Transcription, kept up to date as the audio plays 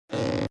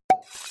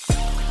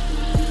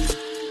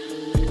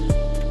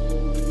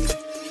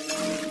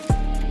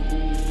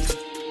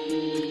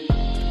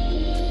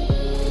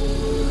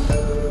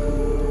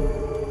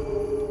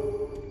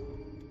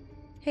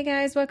Hey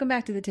guys, welcome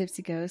back to the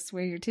Tipsy Ghosts.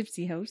 We're your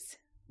tipsy hosts,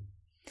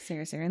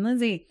 Sarah, and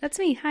Lindsay. That's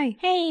me. Hi.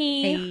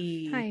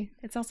 Hey. Hi.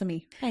 It's also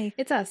me. Hey.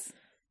 It's us.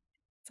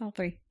 It's all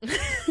three.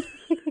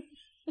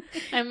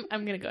 I'm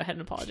gonna go ahead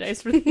and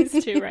apologize for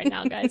these two right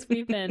now, guys.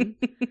 We've been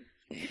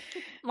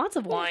lots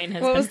of wine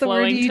has been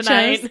flowing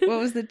tonight. What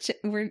was the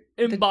word?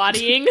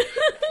 Embodying.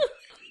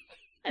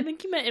 I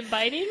think you meant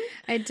imbibing.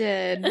 I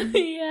did.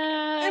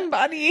 Yeah.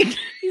 Embodying.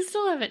 You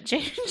still haven't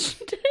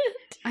changed it.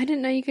 I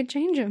didn't know you could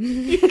change them.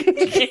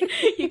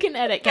 You can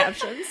edit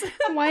captions.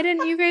 Why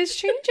didn't you guys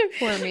change it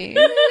for me?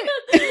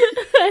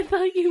 I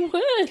thought you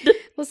would.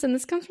 Listen,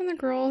 this comes from the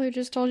girl who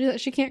just told you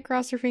that she can't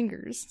cross her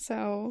fingers,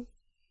 so...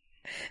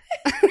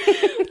 We're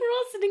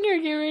all sitting here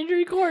getting ready to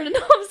record, and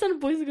all of a sudden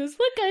Boise goes,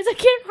 "Look guys, I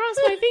can't cross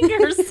my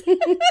fingers."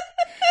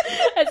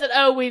 I said,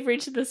 "Oh, we've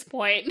reached this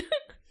point."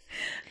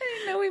 I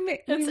didn't know we made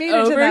it to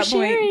that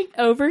point.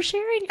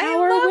 Oversharing I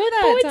hour love with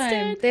that Boydston.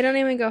 time. They don't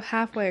even go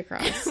halfway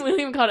across. We don't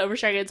even call it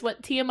oversharing. It's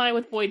what TMI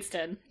with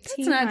Boydston.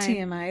 It's not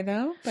TMI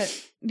though,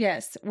 but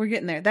yes, we're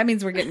getting there. That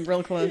means we're getting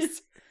real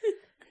close.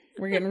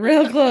 We're getting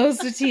real close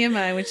to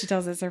TMI when she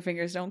tells us our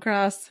fingers don't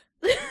cross.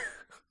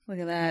 Look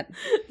at that.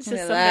 It's Look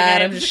just at that.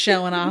 something I'm just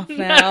showing off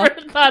now.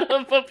 Never thought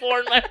of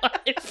before in my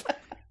life.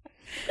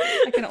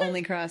 I can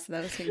only cross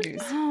those fingers.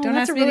 Oh, Don't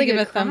that's ask a me really to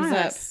give a good thumbs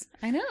cross. up.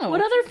 I know. What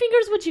other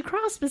fingers would you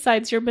cross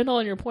besides your middle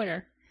and your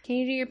pointer? Can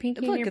you do your pinky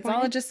and Look, your it's pointer?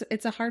 all just,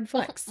 it's a hard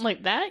flex.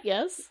 Like that,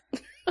 yes.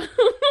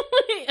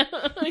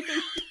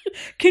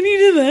 Can you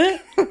do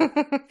that?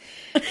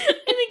 I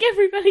think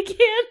everybody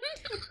can.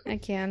 I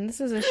can. This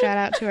is a shout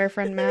out to our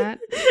friend Matt.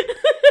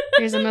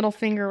 Here's a middle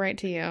finger right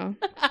to you.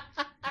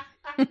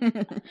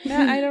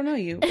 Matt, I don't know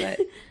you, but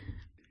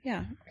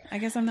yeah, I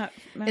guess I'm not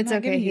Okay.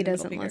 giving He you the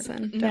doesn't middle finger.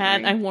 listen. Don't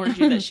Matt, worry. I warned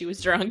you that she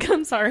was drunk.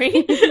 I'm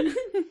sorry.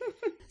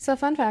 So,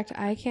 fun fact: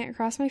 I can't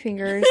cross my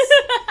fingers.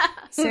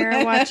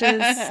 Sarah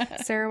watches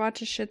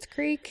Schitt's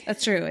Creek.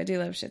 That's true. I do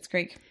love Schitt's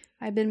Creek.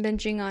 I've been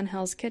binging on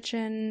Hell's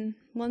Kitchen.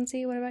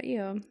 Lindsay, what about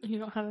you? You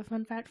don't have a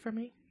fun fact for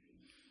me?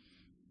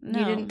 No.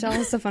 You didn't tell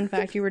us a fun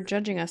fact. You were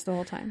judging us the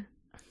whole time.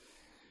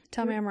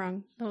 Tell me I'm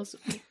wrong. That was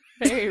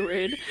very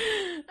rude.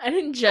 I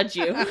didn't judge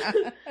you.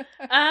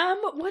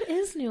 What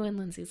is new in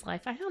Lindsay's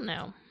life? I don't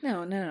know.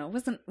 No. It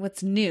wasn't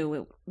what's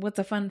new. What's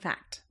a fun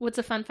fact? What's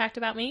a fun fact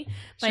about me?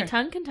 My Sure.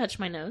 tongue can touch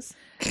my nose.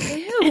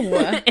 Ew.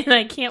 And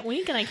I can't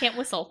wink and I can't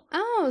whistle.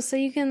 Oh, so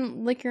you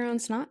can lick your own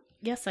snot?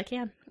 Yes, I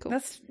can. Cool.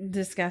 That's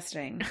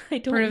disgusting. I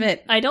don't Prove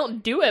it. I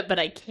don't do it, but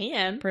I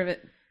can. Prove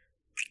it.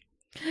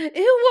 Ew, what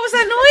was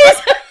that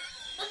noise?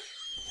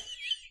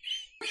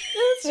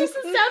 It's just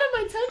the sound of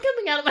my tongue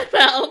coming out of my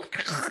mouth.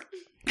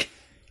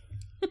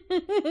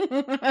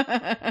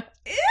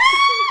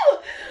 Ew!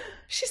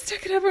 She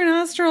stuck it up her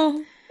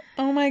nostril.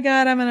 Oh my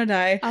god, I'm gonna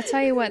die. I'll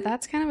tell you what,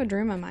 that's kind of a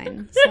dream of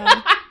mine. So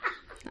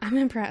I'm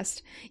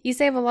impressed. You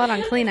save a lot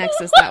on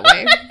Kleenexes that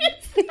way.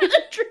 It's not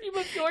a dream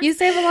of yours. You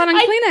save a lot on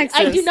Kleenexes.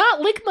 I do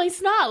not lick my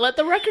snot. Let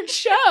the record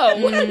show.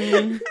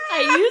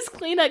 I use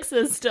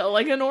Kleenexes still,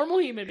 like a normal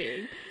human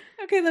being.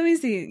 Okay, let me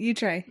see. You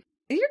try.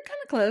 You're kind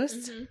of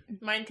close.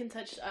 Mm-hmm. Mine can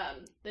touch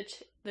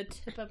the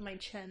tip of my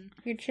chin.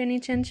 Your chinny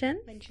chin chin?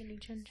 My chinny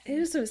chin.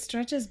 Ew, so it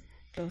stretches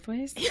both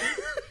ways?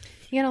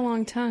 You got a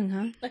long tongue,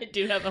 huh? I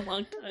do have a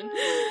long tongue.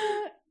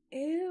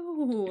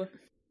 Ew.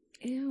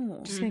 Ew.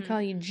 I'm just going to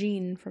call you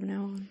Jean from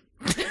now on.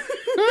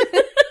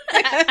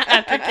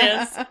 After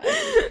kiss.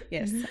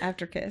 Yes,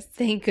 after kiss.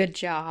 Thank good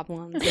job,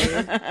 Lindsay.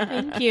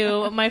 Thank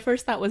you. My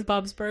first thought was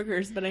Bob's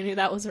Burgers, but I knew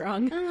that was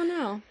wrong. Oh,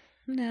 no.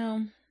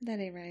 No, that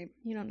ain't right.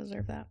 You don't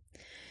deserve that.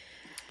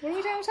 What are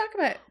we going to talk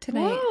about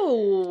tonight?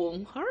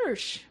 Whoa,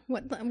 harsh.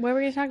 What were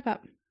we going to talk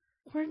about?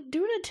 We're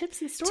doing a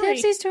tipsy story.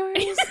 Tipsy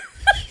Stories.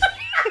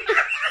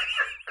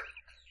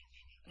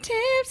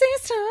 Tipsy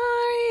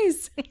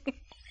Stories.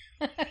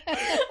 I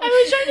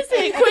was trying to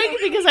say it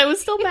quick because I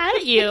was still mad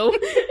at you.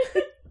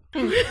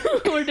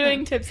 We're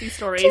doing Tipsy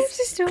Stories.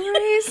 Tipsy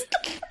Stories.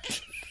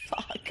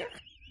 Fuck.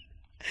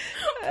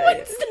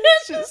 What's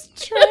It's just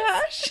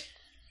trash.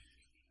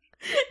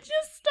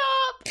 Just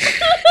stop.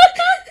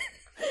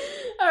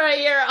 All right,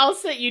 here, I'll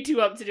set you two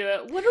up to do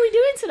it. What are we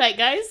doing tonight,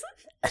 guys?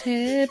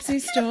 Tipsy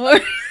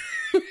Stories.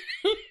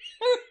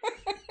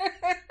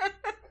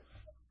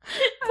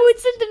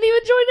 Boydson didn't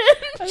even join in.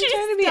 I'm She's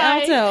trying to be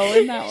dying. alto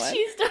in that one.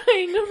 She's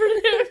dying over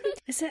there.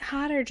 Is it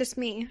hot or just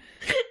me?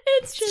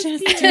 It's just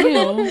Just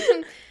you. you.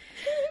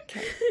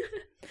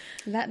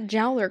 That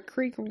Jowler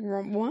Creek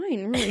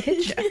wine really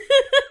hit you.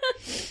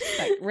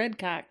 Like red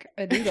cock,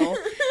 a doodle,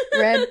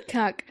 Red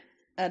cock.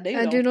 a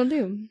doodle, A doodle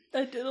doo.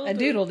 A doodle a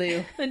doodle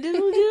do. A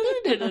doodle doodle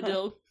doodle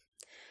doodle.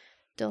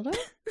 Dildo?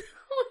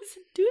 What's a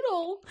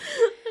doodle?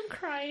 I'm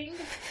crying.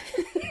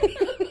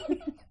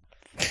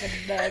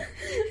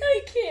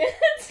 I can't.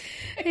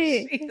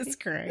 Hey. She is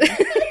crying.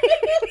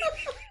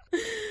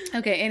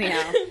 Okay,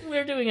 anyhow.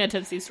 We're doing a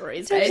Tipsy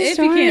Stories. Tipsy If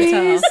you can't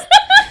tell. Stories.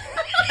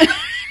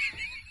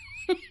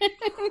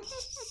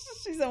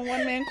 She's a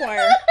one-man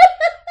choir.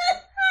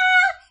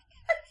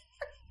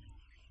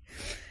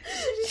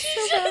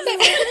 She's so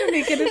bad to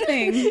make it a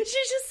thing. She's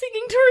just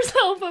singing to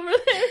herself over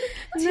there.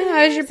 No,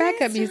 how's your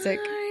backup music?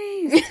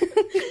 stories.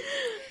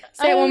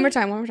 Say it one more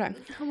time. One more time.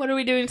 What are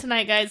we doing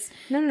tonight, guys?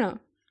 No.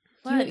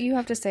 What? You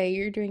have to say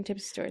you're doing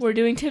tipsy stories. We're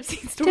doing Tipsy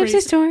Stories.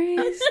 Tipsy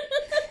stories.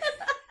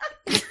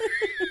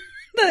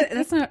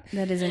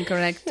 That is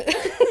incorrect.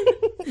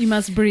 You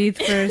must breathe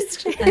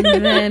first and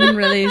then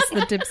release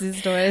the tipsy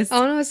stories.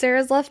 Oh no,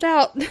 Sarah's left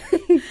out.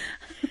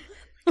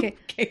 Okay.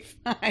 Okay,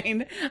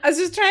 fine. I was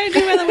just trying to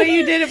do it the way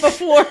you did it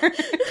before.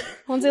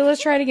 Lindsay,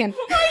 let's try it again.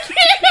 I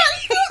can't.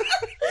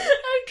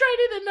 I've tried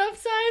it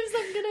enough times.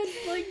 I'm gonna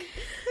like.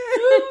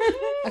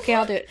 Okay,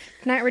 I'll do it.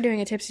 Tonight we're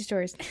doing a tipsy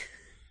stories.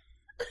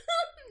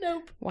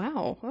 Nope.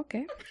 Wow.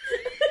 Okay.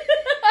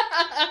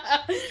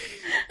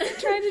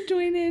 Trying to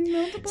join in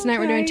multiple Tonight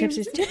we're doing times.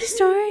 tipsy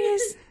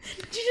stories.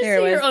 Did you just There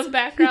it see your was. own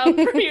background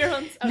for your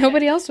own? Okay.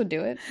 Nobody else would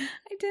do it.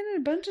 I did it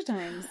a bunch of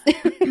times.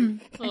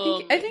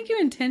 Oh, I think you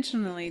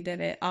intentionally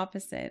did it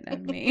opposite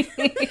of me.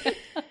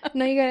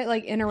 No, you gotta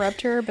like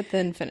interrupt her, but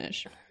then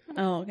finish.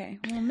 Oh, okay.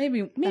 Well,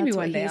 maybe That's one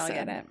what day he I'll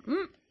said. get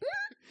it.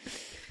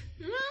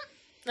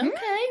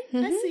 Okay,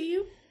 I see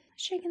you.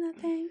 Shaking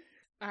that thing.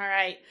 All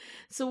right,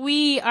 so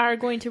we are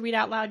going to read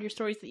out loud your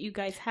stories that you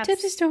guys have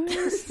Tipsy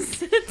stories.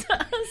 sent to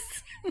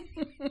us.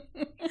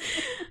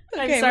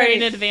 I'm Okay, sorry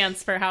in ready.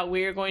 advance for how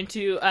we're going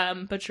to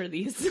butcher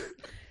these.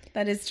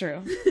 That is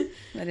true.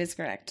 That is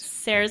correct.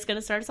 Sarah's going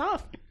to start us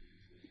off.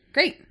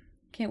 Great.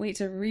 Can't wait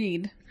to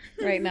read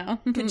right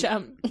now. Good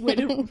job. Way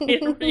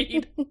to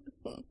read.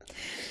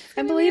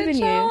 I believe in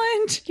you.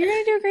 Challenge. You're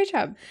gonna do a great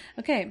job.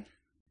 Okay.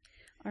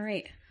 All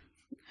right.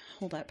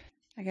 Hold up.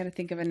 I got to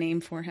think of a name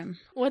for him.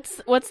 What's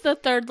the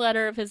third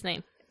letter of his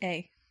name?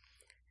 A.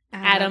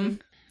 Adam.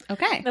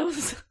 Okay. That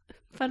was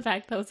fun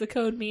fact. That was the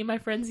code me and my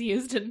friends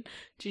used in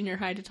junior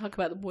high to talk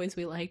about the boys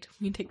we liked.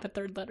 We take the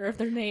third letter of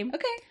their name.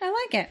 Okay. I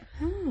like it.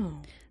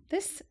 Oh.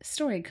 This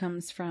story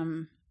comes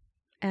from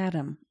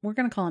Adam. We're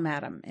going to call him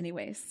Adam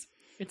anyways.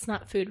 It's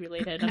not food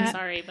related. I'm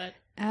sorry, but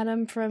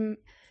Adam from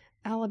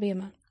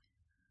Alabama.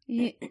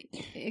 Yeah,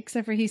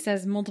 except for he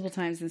says multiple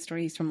times in the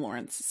story he's from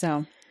Lawrence.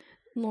 So.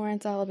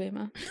 Lawrence,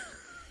 Alabama.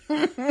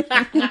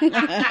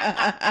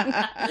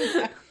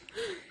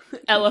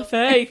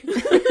 LFA.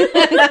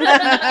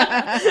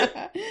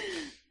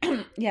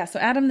 Yeah, so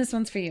Adam, this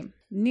one's for you.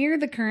 Near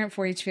the current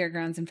 4-H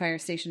Fairgrounds and Fire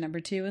Station number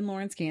 2 in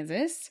Lawrence,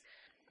 Kansas,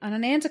 on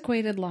an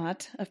antiquated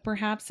lot of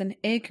perhaps an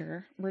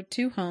acre were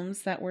 2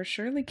 homes that were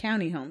Shirley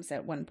County homes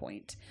at one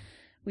point.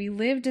 We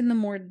lived in the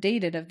more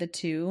dated of the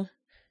 2,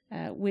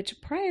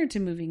 which prior to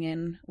moving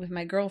in with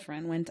my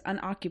girlfriend went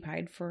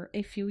unoccupied for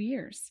a few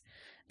years.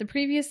 The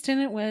previous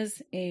tenant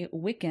was a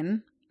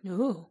Wiccan.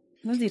 Ooh.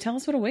 Lindsay, tell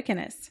us what a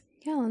Wiccan is.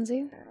 Yeah,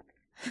 Lindsay.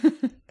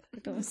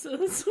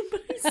 So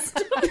somebody's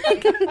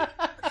stomach.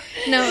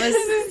 No,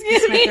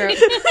 it's my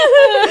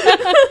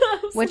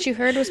throat. What you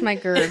heard was my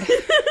GERD.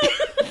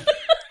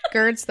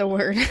 GERD's the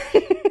word.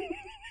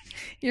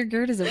 Your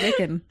GERD is a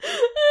Wiccan.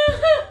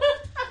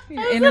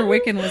 Your inner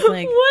Wiccan was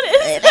like, What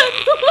is that?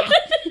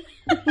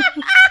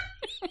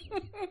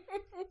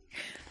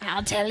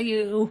 I'll tell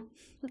you.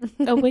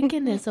 A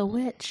Wiccan is a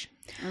witch.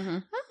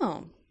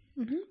 Oh.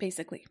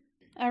 Basically.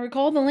 I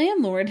recall the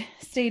landlord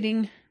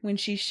stating when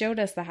she showed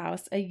us the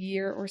house a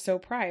year or so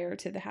prior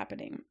to the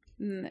happening.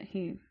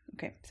 He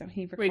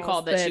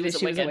Recalled that she was a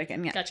Wiccan.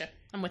 Wiccan. Yeah. Gotcha.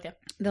 I'm with you.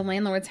 The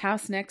landlord's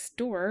house next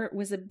door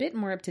was a bit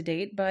more up to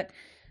date, but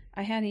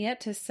I had yet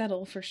to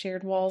settle for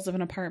shared walls of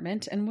an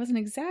apartment and wasn't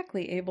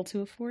exactly able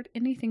to afford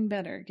anything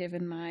better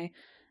given my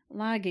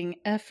lagging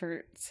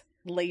efforts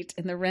late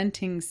in the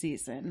renting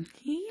season.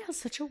 He has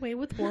such a way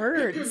with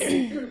words.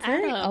 Very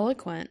Adam.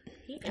 eloquent.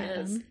 He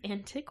is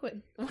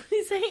antiquated. What did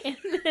he say?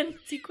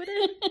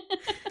 Antiquated?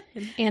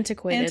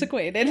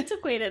 Antiquated.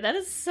 Antiquated. That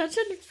is such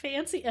a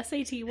fancy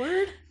SAT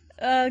word.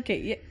 Okay,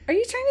 yeah. Are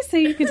you trying to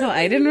say you can tell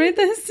I didn't write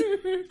this?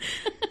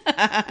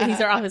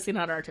 These are obviously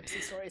not our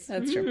tipsy stories.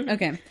 That's true.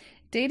 Okay.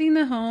 Dating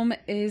the home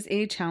is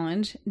a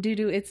challenge due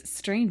to its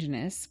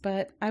strangeness,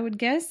 but I would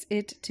guess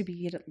it to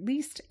be at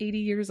least 80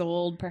 years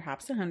old,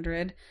 perhaps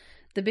 100.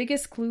 The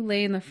biggest clue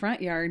lay in the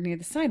front yard near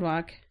the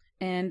sidewalk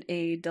and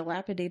a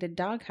dilapidated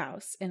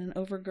doghouse in an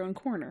overgrown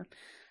corner.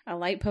 A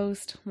light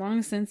post,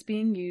 long since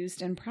being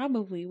used and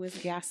probably was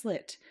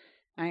gaslit,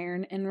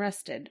 iron and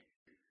rusted.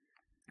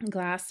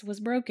 Glass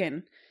was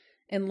broken.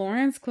 In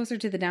Lawrence, closer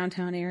to the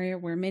downtown area,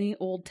 were many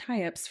old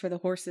tie-ups for the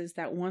horses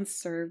that once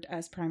served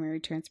as primary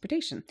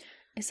transportation.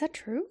 Is that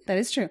true? That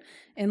is true.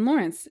 In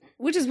Lawrence,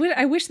 which is what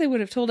I wish they would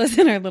have told us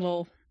in our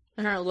little...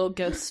 And our little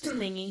ghost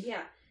thingy.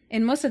 Yeah.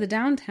 In most of the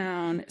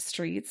downtown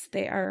streets,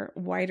 they are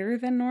wider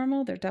than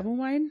normal. They're double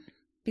wide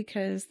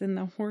because then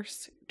the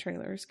horse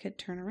trailers could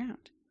turn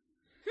around.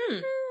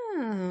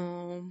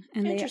 Oh.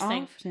 And they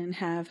Interesting. often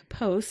have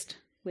post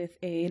with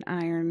an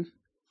iron,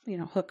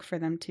 hook for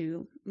them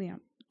to,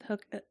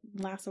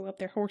 lasso up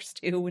their horse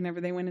to whenever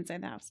they went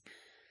inside the house.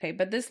 Okay,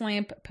 but this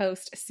lamp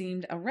post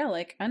seemed a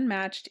relic,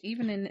 unmatched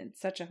even in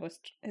such a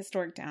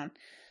historic town.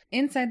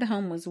 Inside the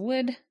home was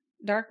wood,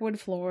 dark wood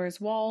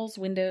floors, walls,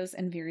 windows,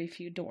 and very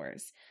few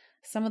doors.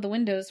 Some of the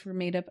windows were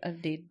made up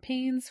of dated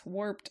panes,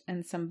 warped,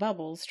 and some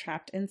bubbles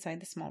trapped inside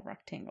the small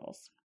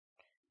rectangles.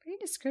 Very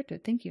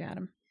descriptive. Thank you,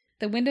 Adam.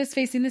 The windows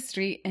facing the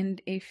street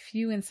and a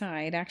few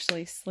inside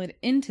actually slid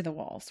into the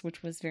walls,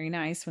 which was very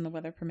nice when the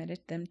weather permitted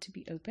them to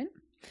be open.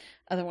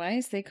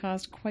 Otherwise, they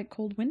caused quite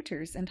cold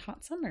winters and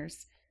hot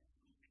summers.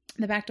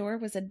 The back door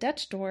was a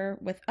Dutch door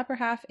with upper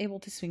half able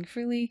to swing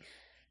freely,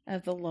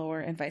 of the lower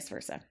and vice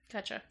versa.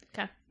 Gotcha.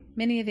 Okay.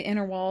 Many of the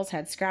inner walls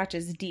had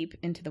scratches deep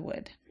into the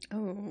wood.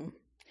 Oh.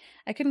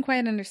 I couldn't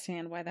quite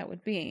understand why that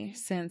would be,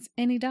 since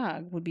any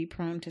dog would be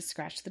prone to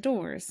scratch the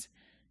doors,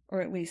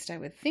 or at least I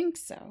would think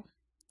so.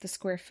 The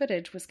square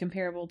footage was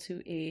comparable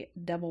to a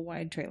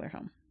double-wide trailer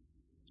home.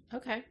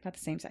 Okay. About the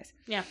same size.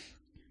 Yeah.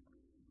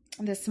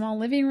 The small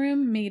living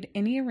room made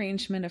any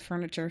arrangement of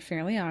furniture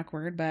fairly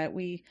awkward, but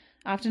we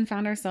often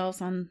found ourselves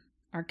on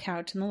our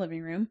couch in the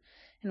living room,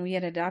 and we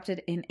had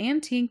adopted an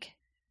antique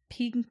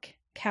pink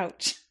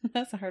couch.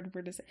 That's a hard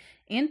word to say.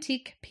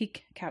 Antique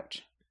pink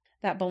couch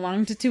that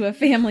belonged to a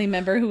family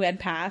member who had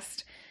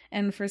passed,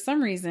 and for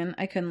some reason,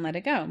 I couldn't let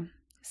it go.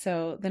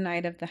 So the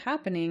night of the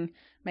happening,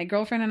 my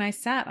girlfriend and I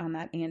sat on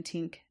that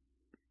antique.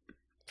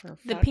 For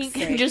The fuck's pink.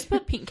 sake. Just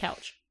put pink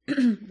couch.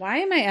 Why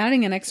am I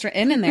adding an extra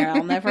N in there?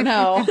 I'll never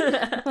know.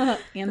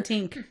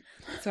 Antique.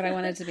 That's what I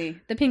want it to be.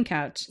 The pink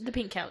couch. The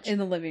pink couch. In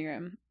the living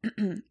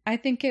room. I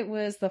think it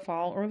was the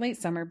fall or late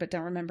summer, but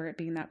don't remember it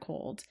being that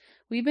cold.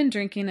 We've been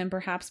drinking and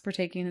perhaps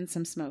partaking in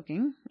some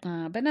smoking,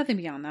 but nothing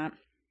beyond that.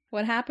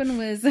 What happened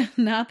was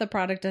not the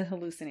product of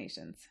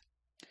hallucinations.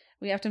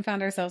 We often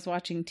found ourselves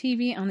watching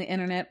TV on the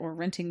internet or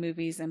renting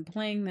movies and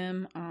playing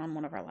them on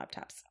one of our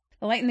laptops.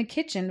 The light in the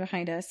kitchen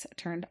behind us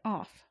turned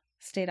off,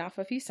 stayed off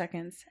a few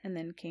seconds, and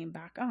then came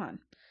back on.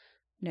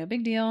 No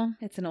big deal.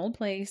 It's an old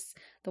place.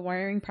 The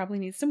wiring probably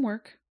needs some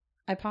work.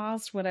 I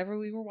paused whatever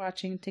we were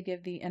watching to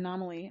give the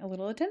anomaly a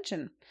little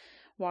attention.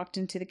 Walked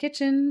into the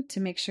kitchen to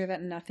make sure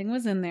that nothing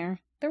was in there.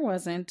 There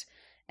wasn't.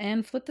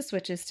 And flipped the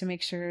switches to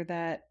make sure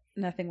that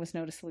nothing was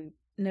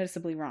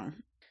noticeably wrong.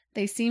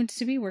 They seemed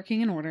to be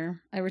working in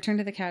order. I returned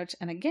to the couch,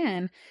 and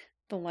again,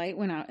 the light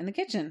went out in the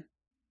kitchen.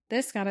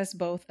 This got us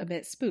both a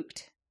bit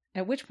spooked,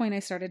 at which point I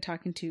started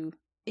talking to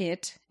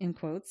it, in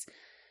quotes,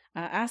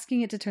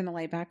 asking it to turn the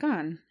light back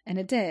on, and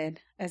it did,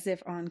 as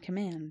if on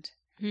command.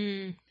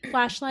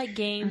 Flashlight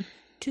game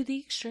to the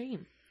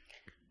extreme.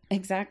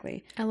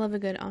 Exactly. I love a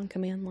good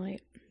on-command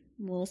light.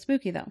 A little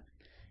spooky, though.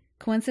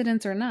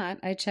 Coincidence or not,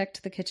 I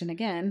checked the kitchen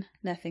again.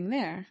 Nothing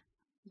there.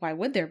 Why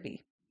would there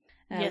be?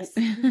 Yes.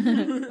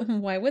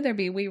 Why would there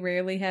be? We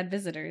rarely had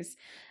visitors.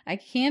 I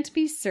can't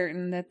be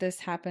certain that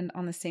this happened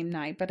on the same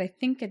night, but I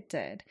think it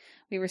did.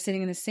 We were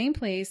sitting in the same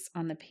place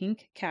on the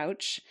pink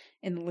couch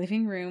in the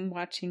living room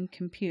watching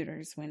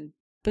computers when,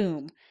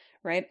 boom,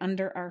 right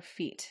under our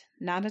feet.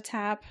 Not a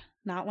tap,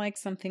 not like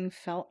something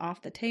fell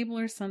off the table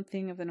or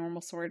something of the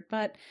normal sort,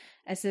 but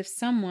as if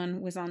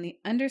someone was on the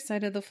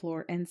underside of the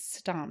floor and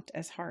stomped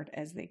as hard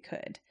as they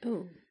could.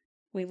 Ooh.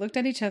 We looked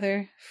at each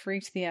other,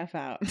 freaked the F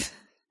out.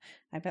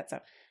 I bet so.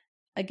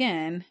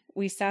 Again,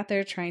 we sat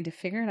there trying to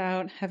figure it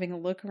out, having a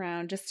look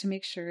around just to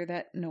make sure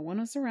that no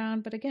one was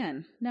around, but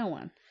again, no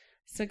one.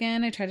 So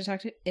again, I tried to talk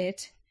to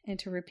it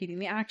into repeating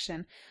the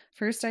action.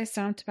 First, I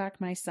stomped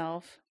back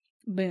myself.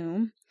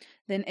 Boom.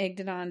 Then egged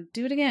it on.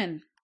 Do it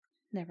again.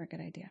 Never a good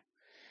idea.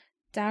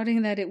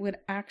 Doubting that it would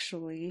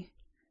actually,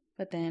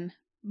 but then,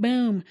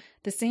 boom,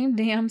 the same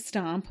damn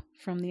stomp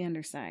from the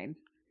underside.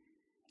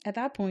 At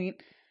that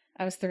point,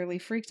 I was thoroughly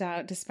freaked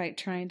out despite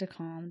trying to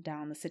calm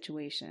down the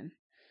situation.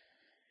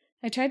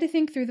 I tried to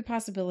think through the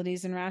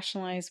possibilities and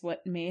rationalize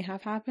what may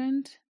have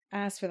happened.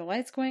 As for the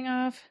lights going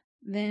off,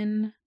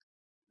 then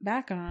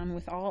back on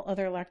with all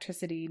other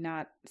electricity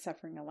not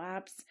suffering a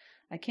lapse,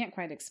 I can't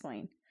quite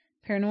explain.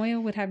 Paranoia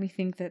would have me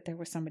think that there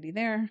was somebody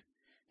there.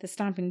 The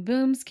stomping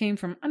booms came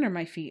from under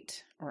my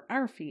feet, or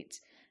our feet.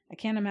 I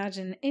can't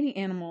imagine any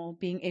animal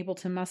being able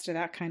to muster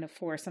that kind of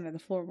force under the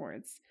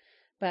floorboards.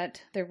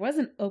 But there was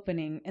an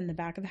opening in the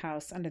back of the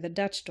house under the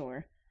Dutch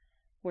door,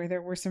 where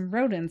there were some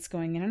rodents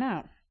going in and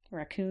out.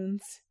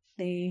 Raccoons.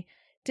 They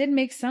did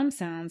make some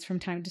sounds from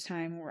time to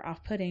time were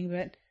off-putting,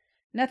 but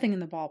nothing in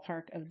the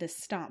ballpark of this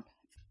stomp.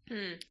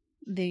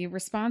 The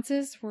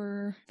responses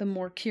were the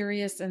more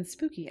curious and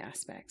spooky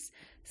aspects.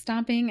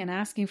 Stomping and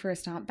asking for a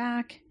stomp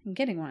back and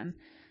getting one.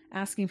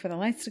 Asking for the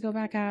lights to go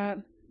back out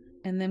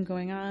and them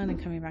going on and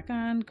coming back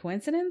on.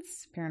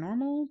 Coincidence?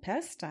 Paranormal?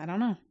 Pest? I don't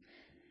know.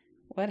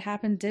 What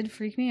happened did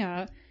freak me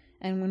out,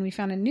 and when we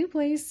found a new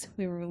place,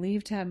 we were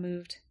relieved to have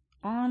moved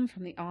on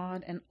from the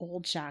odd and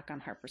old shack on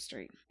Harper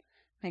Street.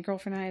 My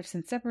girlfriend and I have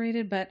since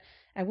separated, but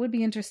I would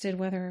be interested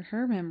whether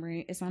her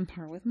memory is on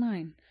par with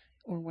mine,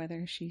 or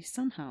whether she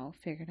somehow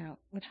figured out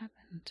what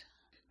happened.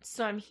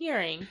 So I'm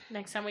hearing,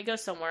 next time we go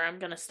somewhere, I'm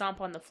going to stomp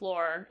on the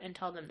floor and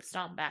tell them to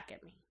stomp back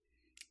at me.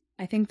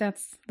 I think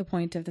that's the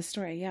point of the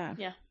story, yeah.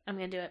 Yeah, I'm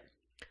going to do it.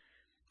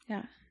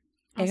 Yeah.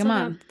 Egg Also, them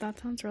on. that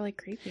sounds really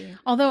creepy.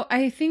 Although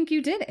I think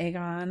you did egg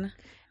on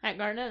At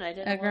Garnet, I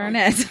did. at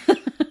Garnet.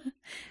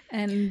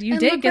 And you And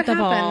did look get what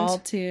the ball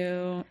happened.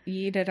 to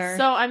eat at our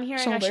So I'm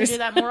hearing I should shoulders. do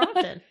that more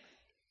often.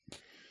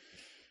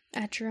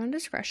 At your own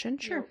discretion,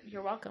 sure.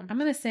 You're welcome. I'm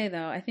going to say,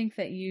 though, I think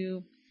that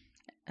you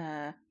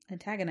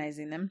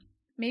antagonizing them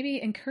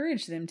Maybe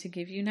encourage them to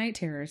give you night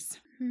terrors.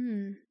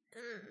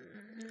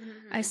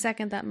 I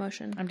second that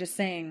motion. I'm just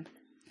saying,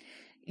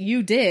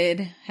 you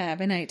did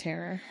have a night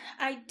terror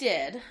I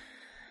did.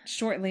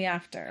 shortly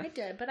after. I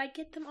did, but I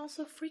get them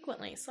also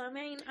frequently. So, I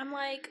mean, I'm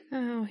like,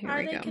 Oh, here are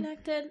we they go.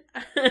 connected?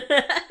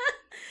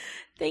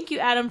 Thank you,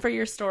 Adam, for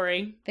your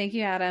story. Thank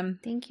you, Adam.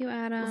 Thank you,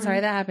 Adam. Sorry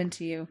that happened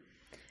to you.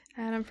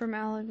 Adam from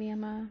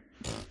Alabama.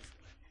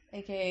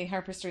 AKA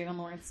Harper Street on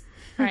Lawrence.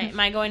 All right, am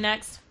I going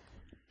next?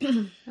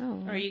 Oh.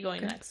 Or are you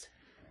going next?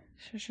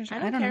 Sure. I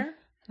don't care. know.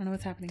 I don't know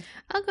what's happening.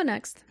 I'll go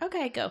next.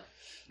 Okay, go.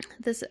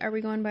 Are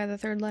we going by the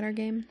third letter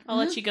game? I'll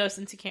let you go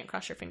since you can't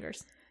cross your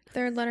fingers.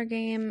 Third letter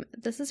game.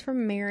 This is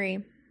from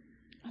Mary.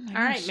 Oh my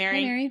All right, gosh.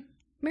 Mary. Hi, Mary.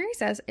 Mary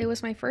says, it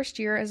was my first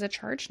year as a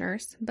charge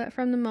nurse, but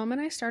from the moment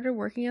I started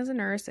working as a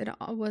nurse, it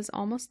was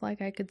almost like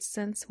I could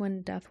sense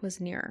when death was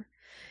near.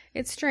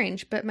 It's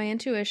strange, but my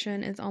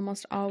intuition is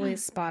almost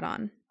always spot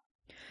on.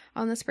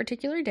 On this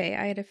particular day,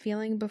 I had a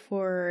feeling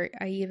before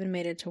I even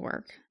made it to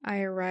work. I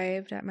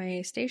arrived at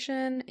my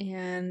station,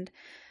 and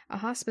a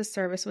hospice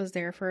service was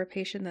there for a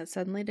patient that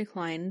suddenly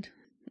declined,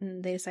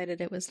 and they decided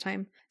it was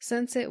time.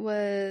 Since it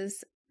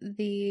was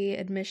the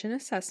admission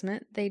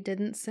assessment, they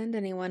didn't send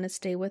anyone to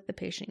stay with the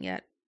patient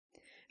yet.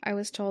 I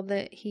was told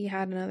that he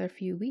had another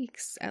few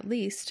weeks, at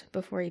least,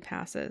 before he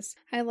passes.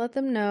 I let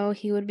them know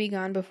he would be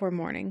gone before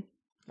morning.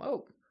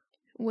 Whoa.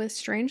 With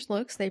strange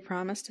looks, they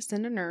promised to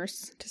send a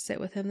nurse to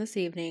sit with him this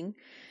evening,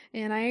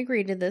 and I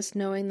agreed to this,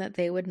 knowing that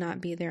they would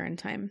not be there in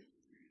time.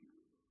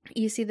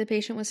 You see, the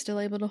patient was still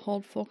able to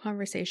hold full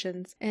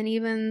conversations and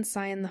even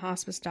sign the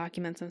hospice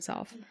documents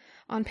himself.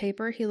 On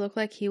paper, he looked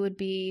like he would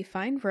be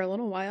fine for a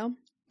little while.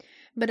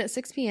 But at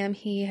 6 p.m.,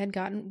 we had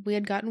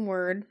gotten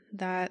word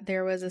that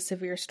there was a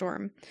severe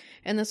storm,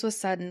 and this was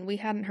sudden. We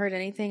hadn't heard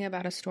anything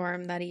about a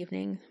storm that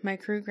evening. My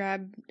crew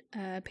grabbed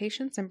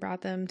patients and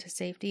brought them to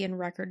safety in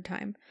record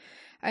time.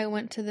 I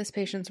went to this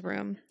patient's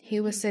room. He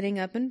was sitting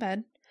up in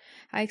bed.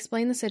 I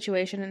explained the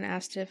situation and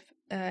asked if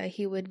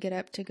he would get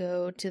up to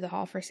go to the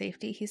hall for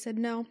safety. He said,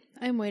 "No,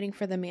 I'm waiting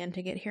for the man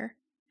to get here."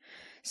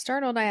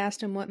 Startled, I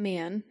asked him what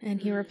man, and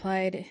he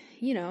replied,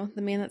 the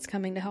man that's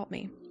coming to help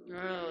me.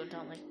 Oh,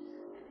 don't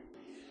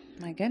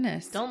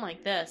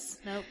like this.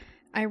 Nope.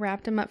 I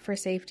wrapped him up for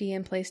safety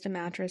and placed a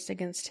mattress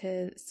against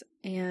his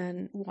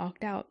and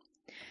walked out.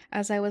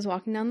 As I was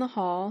walking down the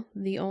hall,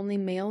 the only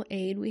male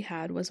aide we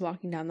had was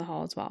walking down the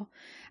hall as well.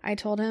 I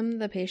told him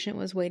the patient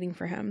was waiting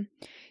for him.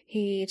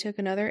 He took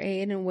another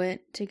aide and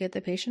went to get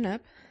the patient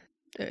up.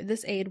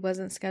 This aide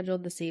wasn't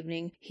scheduled this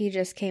evening. He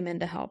just came in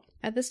to help.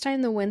 At this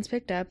time, the winds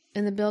picked up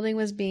and the building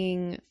was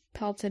being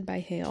pelted by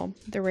hail.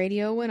 The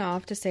radio went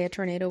off to say a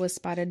tornado was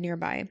spotted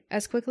nearby.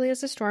 As quickly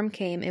as the storm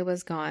came, it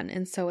was gone,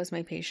 and so was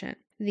my patient.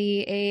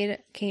 The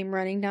aide came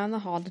running down the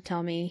hall to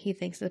tell me he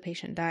thinks the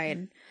patient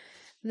died.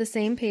 The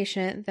same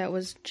patient that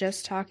was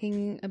just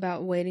talking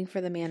about waiting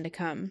for the man to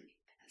come.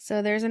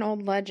 So there's an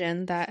old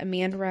legend that a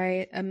man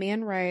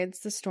rides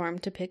the storm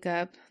to pick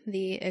up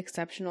the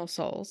exceptional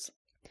souls.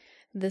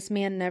 This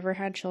man never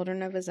had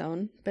children of his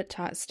own, but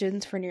taught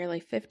students for nearly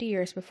 50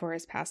 years before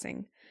his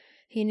passing.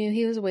 He knew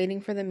he was waiting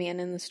for the man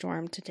in the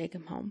storm to take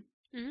him home.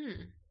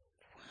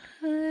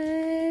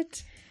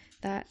 What?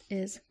 That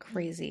is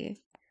crazy.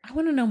 I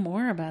want to know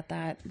more about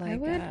that, I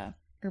would.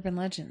 Urban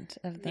legend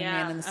of the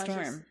man in the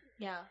storm.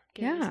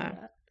 Yeah.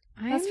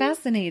 That's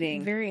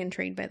fascinating. Very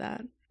intrigued by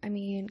that. I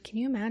mean, can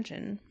you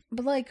imagine?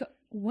 But like,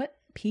 what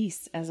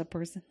peace as a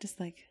person? Just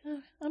like, oh,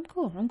 I'm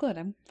cool. I'm good.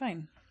 I'm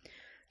fine.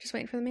 Just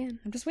waiting for the man.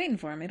 I'm just waiting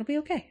for him. It'll be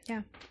okay.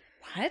 Yeah.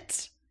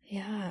 What?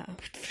 Yeah.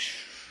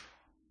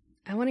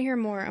 I want to hear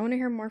more. I want to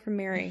hear more from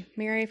Mary.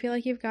 Mary, I feel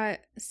like you've got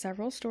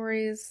several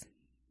stories.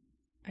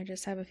 I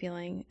just have a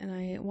feeling, and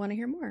I want to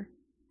hear more.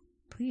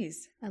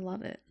 Please. I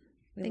love it.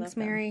 We Thanks, love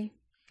them. Mary.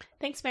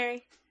 Thanks,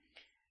 Mary.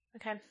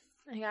 Okay,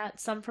 I got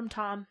some from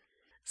Tom.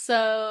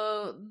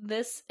 So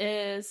this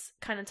is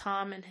kind of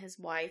Tom and his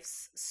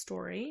wife's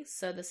story.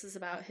 So this is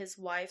about his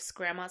wife's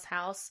grandma's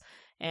house,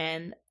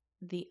 and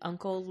the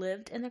uncle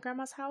lived in the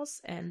grandma's house,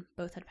 and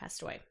both had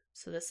passed away.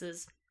 So this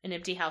is an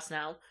empty house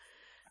now.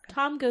 Okay.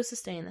 Tom goes to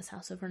stay in this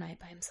house overnight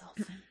by himself.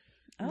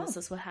 And this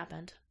is what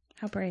happened.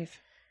 How brave.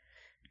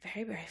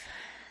 Very brave.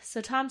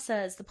 So Tom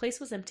says, the place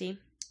was empty.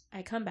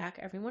 I come back.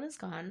 Everyone is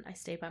gone. I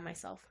stay by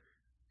myself.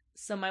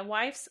 So my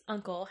wife's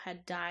uncle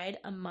had died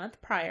a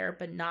month prior,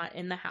 but not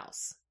in the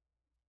house.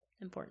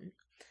 Important.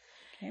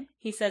 Okay.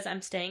 He says,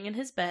 I'm staying in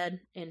his bed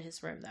in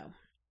his room, though.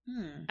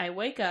 I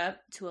wake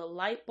up to a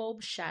light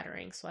bulb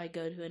shattering, so I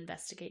go to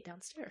investigate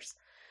downstairs.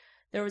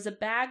 There was a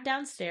bag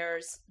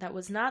downstairs that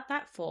was not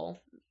that full,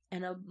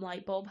 and a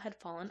light bulb had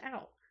fallen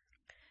out.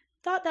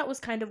 Thought that was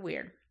kind of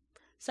weird.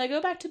 So I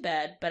go back to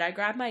bed, but I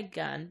grab my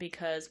gun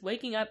because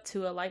waking up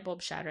to a light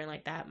bulb shattering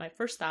like that, my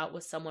first thought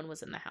was someone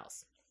was in the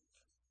house.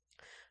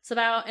 So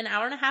about an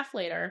hour and a half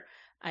later,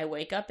 I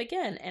wake up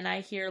again, and I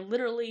hear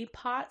literally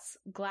pots,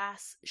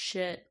 glass,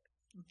 shit,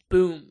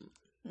 boom.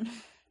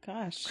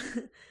 Gosh.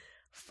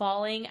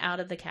 Falling out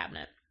of the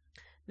cabinet.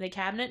 The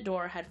cabinet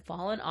door had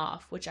fallen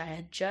off, which I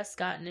had just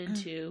gotten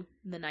into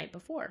the night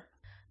before.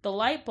 The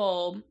light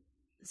bulb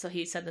So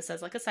he said this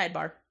as like a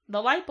sidebar.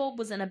 The light bulb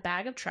was in a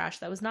bag of trash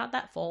that was not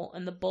that full,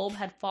 and the bulb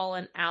had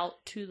fallen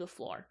out to the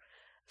floor.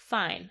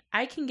 Fine,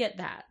 I can get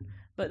that.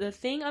 But the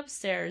thing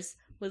upstairs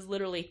was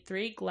literally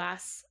three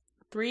glass,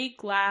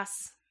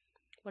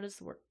 what is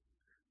the word?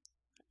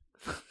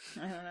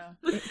 I don't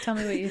know. Tell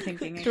me what you're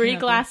thinking. Three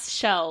glass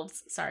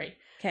shelves,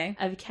 Okay.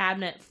 of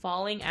cabinet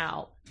falling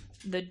out.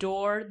 The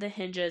door, the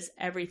hinges,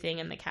 everything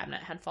in the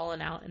cabinet had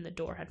fallen out, and the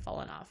door had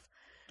fallen off.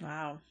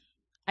 Wow.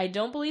 I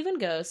don't believe in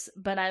ghosts,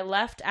 but I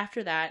left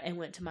after that and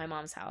went to my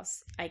mom's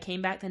house. I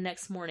came back the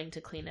next morning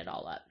to clean it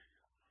all up.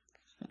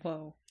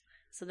 Whoa.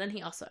 So then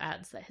he also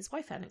adds that his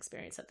wife had an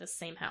experience at this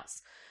same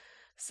house.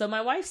 So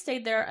my wife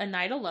stayed there a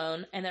night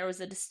alone, and there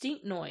was a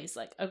distinct noise,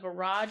 like a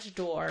garage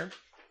door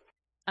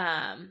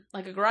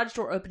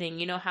opening.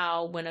 You know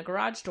how when a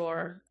garage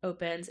door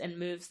opens and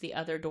moves the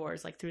other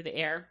doors like through the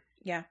air?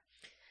 Yeah.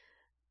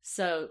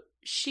 So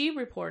she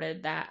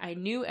reported that I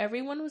knew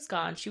everyone was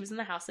gone. She was in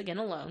the house again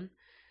alone.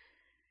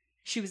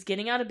 She was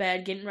getting out of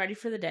bed, getting ready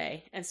for the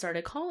day, and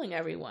started calling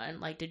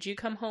everyone. Like, did you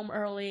come home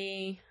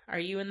early? Are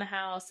you in the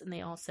house? And they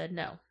all said,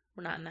 no,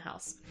 we're not in the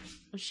house.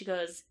 And she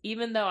goes,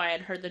 even though I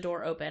had heard the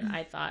door open,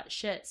 I thought,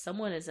 shit,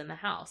 someone is in the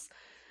house.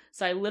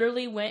 So I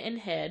literally went and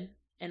hid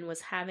and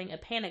was having a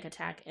panic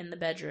attack in the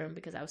bedroom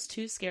because I was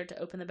too scared to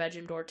open the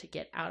bedroom door to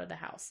get out of the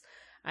house.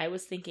 I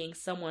was thinking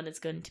someone is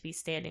going to be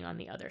standing on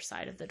the other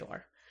side of the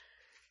door.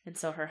 And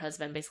so her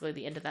husband, basically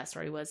the end of that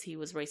story was he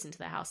was racing to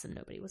the house and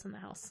nobody was in the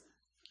house.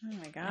 Oh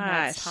my gosh. And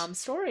that's Tom's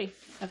story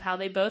of how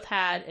they both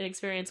had an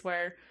experience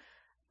where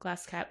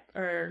glass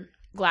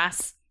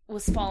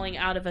was falling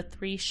out of a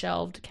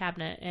 3-shelved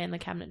cabinet and the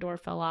cabinet door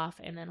fell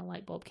off and then a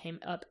light bulb came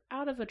up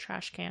out of a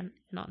trash can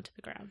and onto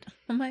the ground.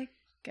 Oh my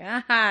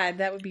God,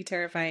 that would be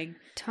terrifying.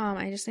 Tom,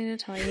 I just need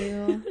to tell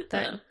you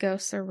that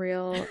ghosts are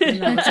real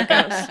and that was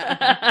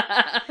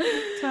a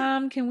ghost.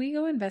 Tom, can we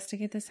go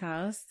investigate this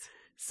house?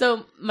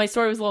 So my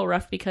story was a little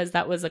rough because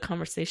that was a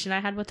conversation I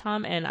had with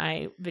Tom and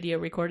I video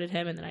recorded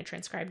him and then I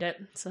transcribed it.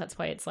 So that's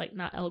why it's like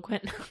not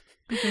eloquent.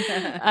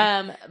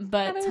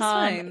 But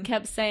Tom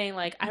kept saying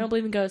like, I don't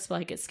believe in ghosts, but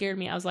like it scared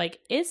me. I was like,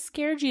 it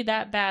scared you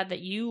that bad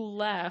that you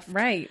left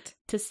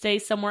to stay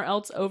somewhere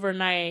else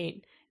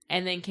overnight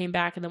and then came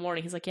back in the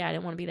morning. He's like, yeah, I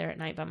didn't want to be there at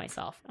night by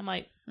myself. I'm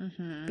like,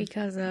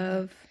 because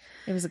of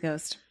it was a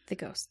ghost. The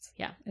ghosts.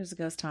 Yeah. It was a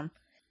ghost, Tom.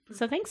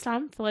 So thanks,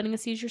 Tom, for letting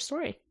us use your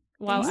story.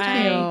 While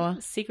I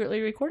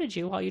secretly recorded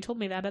you while you told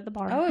me that at the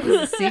bar. Oh, it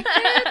was a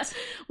secret?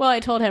 Well, I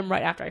told him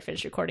right after I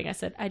finished recording. I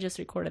said, I just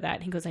recorded that.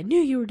 And he goes, I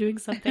knew you were doing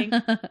something.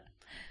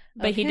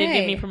 But he did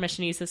give me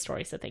permission to use his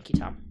story. So thank you,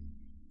 Tom.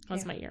 That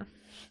was my ear.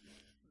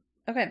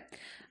 Okay.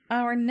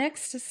 Our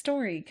next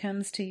story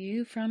comes to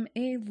you from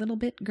a Little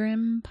Bit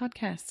Grim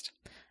podcast.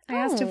 I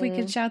asked if we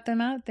could shout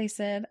them out. They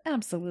said,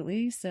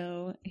 absolutely.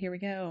 So here we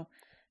go.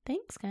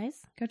 Thanks,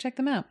 guys. Go check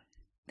them out.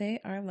 They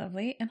are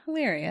lovely and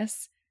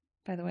hilarious.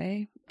 By the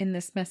way, in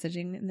this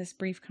messaging, in this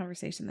brief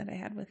conversation that I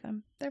had with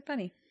them. They're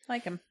funny. I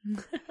like them.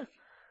 All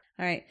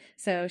right.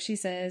 So she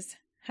says,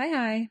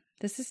 Hi.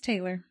 This is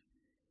Taylor.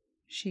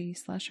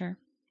 She/her.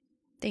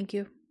 Thank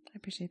you. I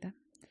appreciate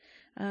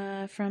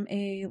that. From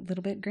a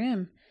Little Bit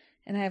Grim.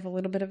 And I have a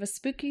little bit of a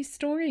spooky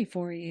story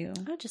for you.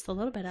 Oh, just a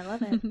little bit. I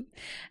love it.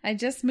 I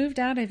just moved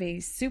out of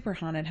a super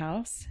haunted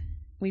house.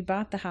 We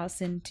bought the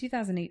house in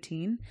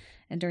 2018,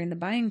 and during the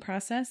buying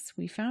process,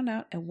 we found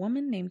out a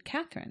woman named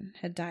Catherine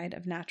had died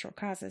of natural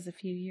causes a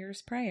few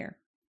years prior.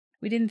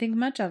 We didn't think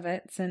much of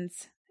it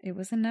since it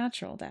was a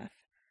natural death.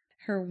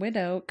 Her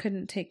widow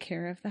couldn't take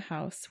care of the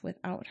house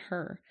without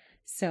her,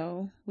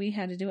 so we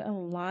had to do a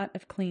lot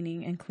of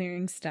cleaning and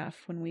clearing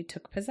stuff when we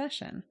took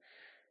possession.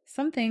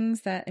 Some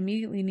things that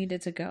immediately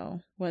needed to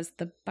go was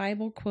the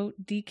Bible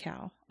quote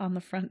decal on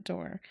the front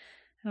door.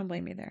 I don't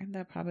blame you there.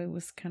 That probably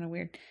was kind of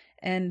weird.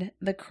 And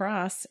the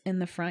cross in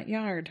the front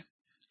yard.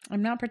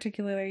 I'm not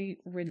particularly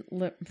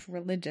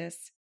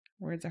religious.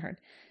 Words are hard.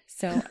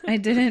 So I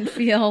didn't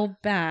feel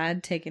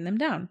bad taking them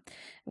down.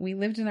 We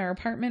lived in our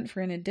apartment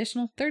for an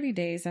additional 30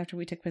 days after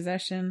we took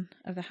possession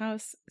of the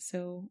house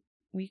so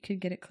we could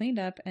get it cleaned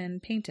up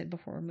and painted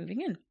before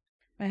moving in.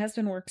 My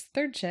husband works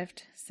third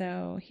shift,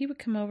 so he would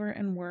come over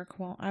and work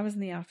while I was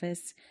in the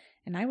office,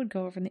 and I would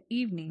go over in the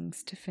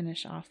evenings to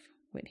finish off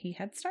what he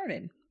had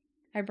started.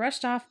 I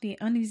brushed off the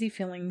uneasy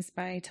feelings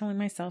by telling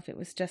myself it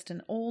was just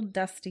an old,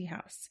 dusty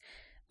house,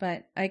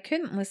 but I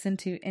couldn't listen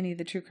to any of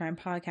the true crime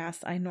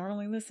podcasts I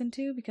normally listen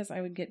to because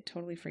I would get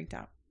totally freaked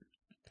out.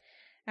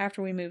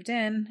 After we moved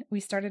in, we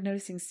started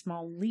noticing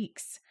small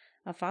leaks,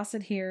 a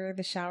faucet here,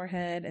 the shower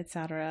head,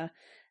 etc.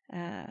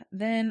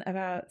 Then,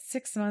 about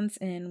 6 months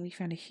in, we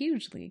found a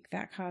huge leak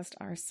that caused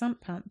our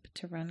sump pump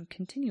to run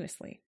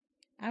continuously.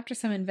 After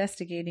some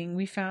investigating,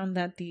 we found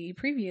that the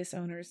previous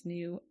owners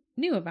knew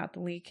about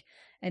the leak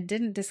and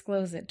didn't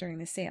disclose it during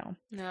the sale.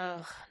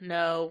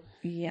 No.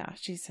 Yeah,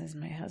 she says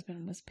my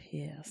husband was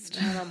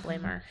pissed. I don't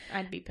blame her.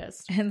 I'd be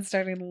pissed. And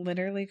started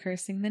literally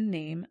cursing the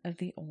name of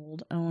the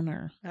old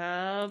owner.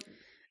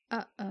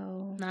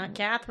 Uh-oh. Not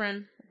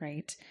Catherine.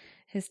 Right.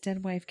 His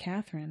dead wife,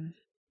 Catherine,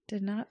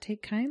 did not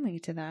take kindly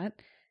to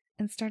that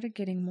and started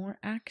getting more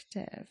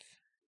active.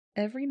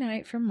 Every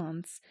night for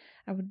months,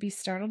 I would be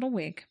startled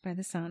awake by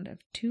the sound of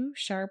 2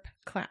 sharp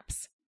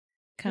claps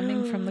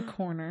coming from the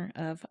corner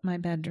of my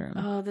bedroom.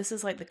 Oh, this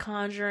is like The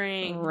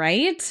Conjuring.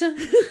 Right?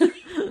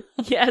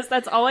 Yes,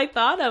 that's all I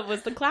thought of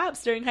was the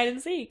claps during hide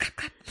and seek.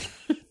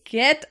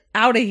 Get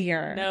out of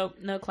here. Nope,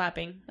 no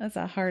clapping. That's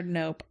a hard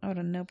nope. I would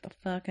have noped the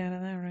fuck out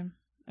of that room.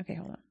 Okay,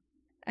 hold on.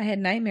 I had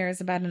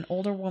nightmares about an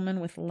older woman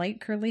with light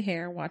curly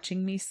hair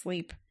watching me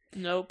sleep.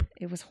 Nope.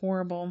 It was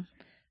horrible.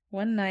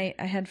 One night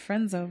I had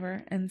friends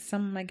over, and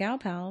some of my gal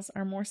pals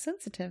are more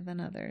sensitive than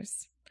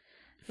others.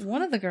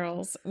 One of the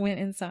girls went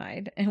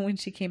inside, and when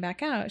she came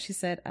back out, she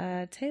said,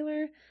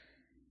 Taylor,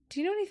 do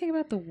you know anything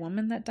about the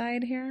woman that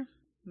died here?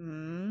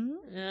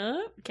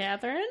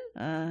 Catherine?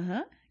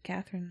 Uh-huh.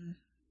 Catherine,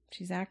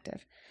 she's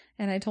active.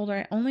 And I told her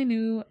I only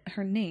knew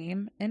her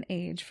name and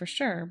age for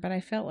sure, but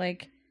I felt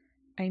like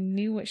I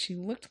knew what she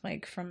looked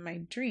like from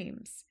my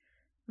dreams.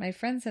 My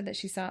friend said that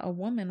she saw a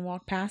woman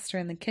walk past her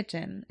in the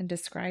kitchen and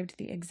described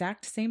the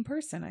exact same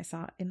person I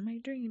saw in my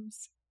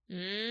dreams.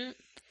 I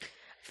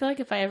feel like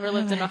if I ever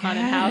lived in a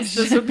haunted house,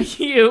 this would be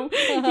you.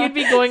 You'd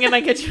be going in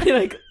my kitchen and be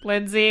like,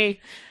 Lindsay,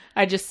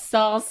 I just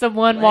saw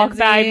someone walk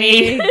by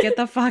me. Get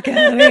the fuck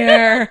out of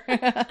here.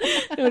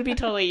 It would be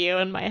totally you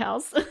in my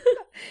house.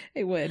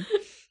 It would.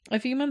 A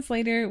few months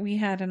later, we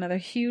had another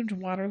huge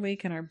water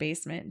leak in our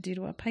basement due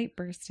to a pipe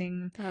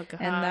bursting. Oh,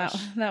 gosh. And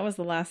that was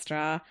the last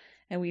straw.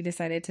 And we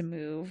decided to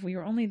move. We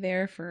were only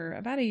there for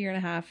about a year and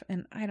a half,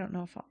 and I don't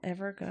know if I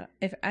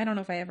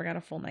ever got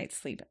a full night's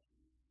sleep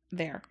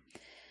there.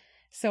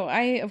 So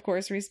I, of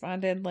course,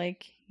 responded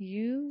like,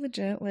 you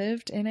legit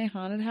lived in a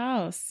haunted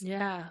house.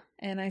 Yeah.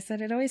 And I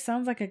said, it always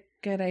sounds like a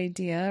good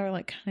idea or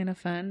like kind of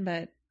fun,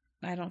 but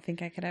I don't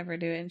think I could ever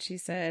do it. And she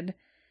said,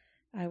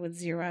 I would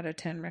 0 out of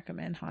 10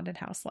 recommend haunted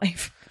house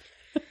life.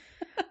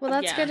 Well,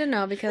 that's good to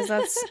know because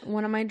that's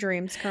one of my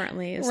dreams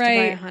currently is to buy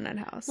a haunted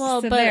house.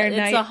 Well, So but there,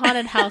 it's a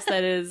haunted house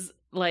that is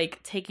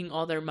like taking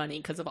all their money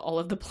because of all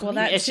of the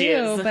plumbing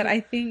issues. Too, but I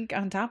think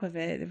on top of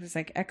it, it was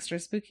like extra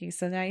spooky.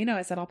 So now,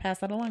 I said I'll pass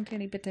that along to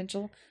any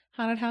potential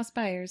haunted house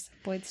buyers.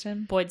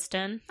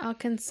 Boydston. I'll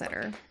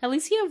consider. At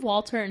least you have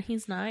Walter and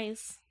he's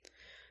nice.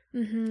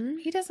 Mm-hmm.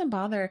 He doesn't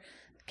bother.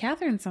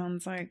 Catherine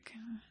sounds like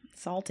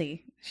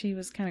salty. She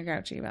was kind of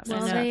grouchy about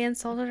Well, stuff. they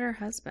insulted her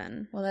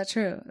husband. Well, that's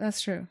true.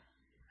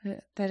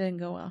 That didn't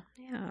go well.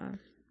 Yeah.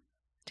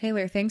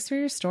 Taylor, thanks for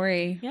your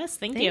story. Yes,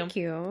 thank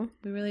you.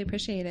 We really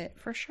appreciate it.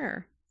 For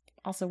sure.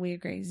 Also, we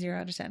agree. 0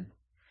 out of 10.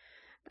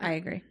 I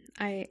agree.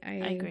 I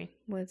agree.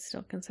 Would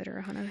still consider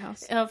a haunted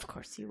house. Of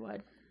course you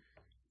would.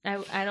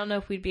 I don't know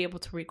if we'd be able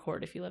to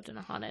record if you lived in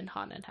a haunted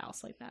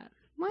house like that.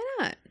 Why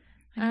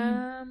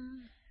not?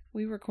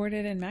 We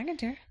recorded in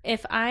McIntyre.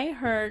 If I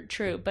heard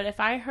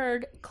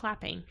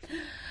clapping.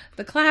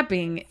 The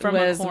clapping from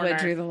was a corner. what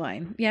drew the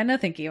line. Yeah, no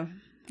thank you.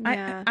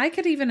 Yeah. I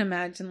could even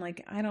imagine,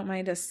 like, I don't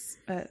mind a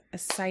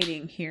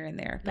sighting here and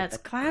there. But That's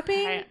the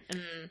clapping? Get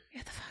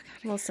the fuck out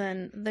of here.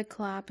 Listen, the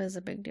clap is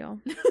a big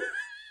deal.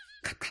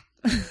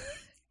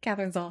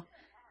 Catherine's all,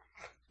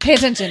 pay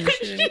attention.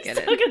 She's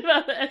talking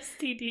about the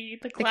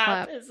STD. The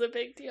clap is a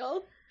big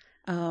deal.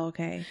 Oh,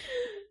 okay.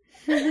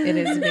 It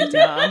is a big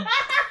deal.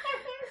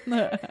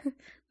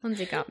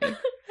 Lindsay got me.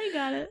 I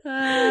got it.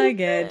 I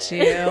get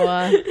you.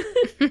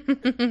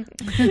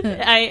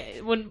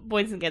 When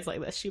Boydston gets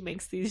like this, she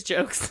makes these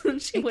jokes.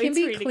 She It waits can for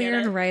be you to get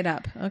cleared it. right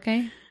up,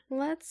 okay?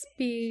 Let's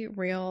be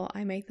real.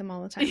 I make them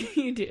all the time.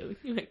 You do.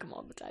 You make them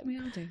all the time. We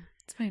all do.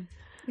 It's fine.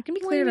 It can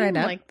be What do you cleared right mean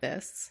up. like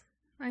this.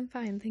 I'm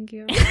fine, thank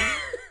you.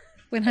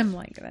 When I'm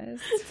like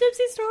this.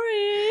 Tipsy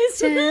Stories.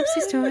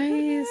 Tipsy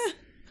Stories.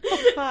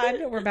 Oh, God.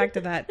 We're back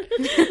to that.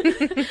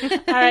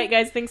 All right,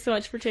 guys. Thanks so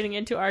much for tuning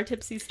into our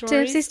Tipsy Stories.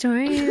 Tipsy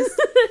Stories.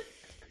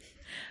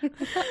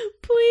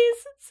 Please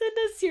send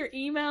us your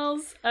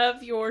emails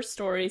of your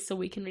stories so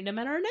we can read them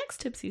at our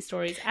next Tipsy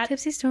Stories at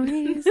Tipsy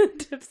Stories.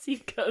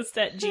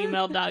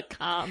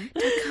 tipsyghost@gmail.com.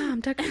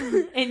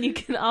 .com. And you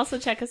can also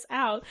check us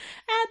out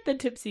at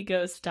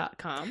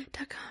thetipsyghost.com.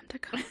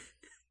 .com.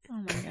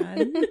 Oh, my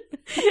God.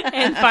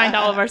 And find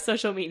all of our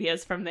social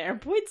medias from there.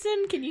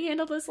 Boydston, can you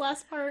handle this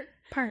last part?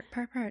 Part.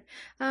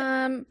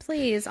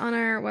 Please, on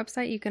our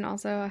website, you can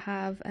also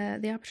have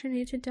the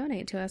opportunity to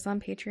donate to us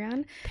on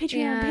Patreon.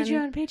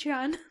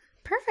 Patreon.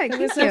 Perfect. That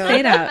was Thank no you.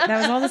 fade out.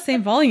 That was all the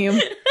same volume.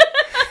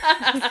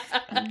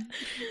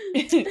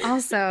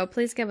 Also,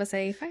 please give us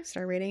a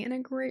 5-star rating and a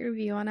great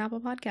review on Apple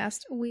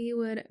Podcast. We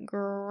would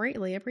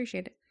greatly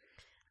appreciate it.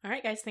 All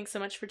right, guys. Thanks so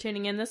much for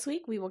tuning in this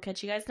week. We will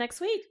catch you guys next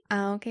week.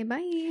 Okay,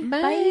 bye.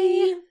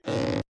 Bye.